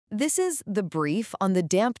This is the brief on the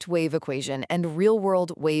damped wave equation and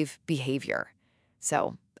real-world wave behavior.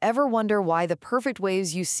 So, ever wonder why the perfect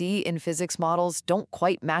waves you see in physics models don't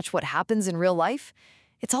quite match what happens in real life?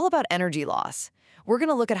 It's all about energy loss. We're going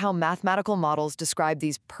to look at how mathematical models describe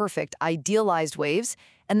these perfect, idealized waves,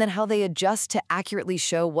 and then how they adjust to accurately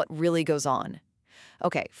show what really goes on.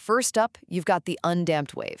 Okay, first up, you've got the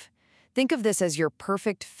undamped wave. Think of this as your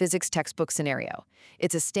perfect physics textbook scenario.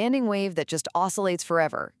 It's a standing wave that just oscillates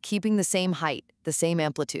forever, keeping the same height, the same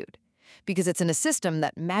amplitude. Because it's in a system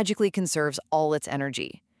that magically conserves all its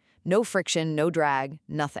energy. No friction, no drag,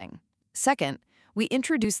 nothing. Second, we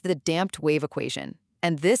introduce the damped wave equation.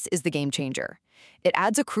 And this is the game changer. It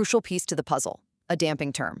adds a crucial piece to the puzzle, a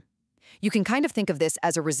damping term. You can kind of think of this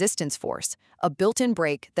as a resistance force, a built-in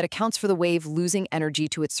brake that accounts for the wave losing energy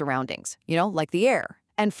to its surroundings, like the air.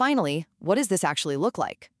 And finally, what does this actually look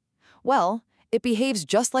like? Well, it behaves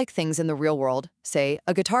just like things in the real world, say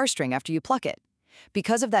a guitar string after you pluck it.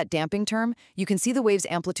 Because of that damping term, you can see the wave's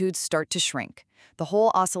amplitudes start to shrink. The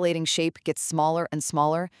whole oscillating shape gets smaller and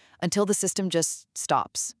smaller until the system just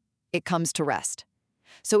stops. It comes to rest.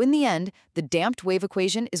 So in the end, the damped wave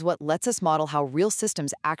equation is what lets us model how real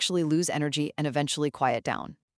systems actually lose energy and eventually quiet down.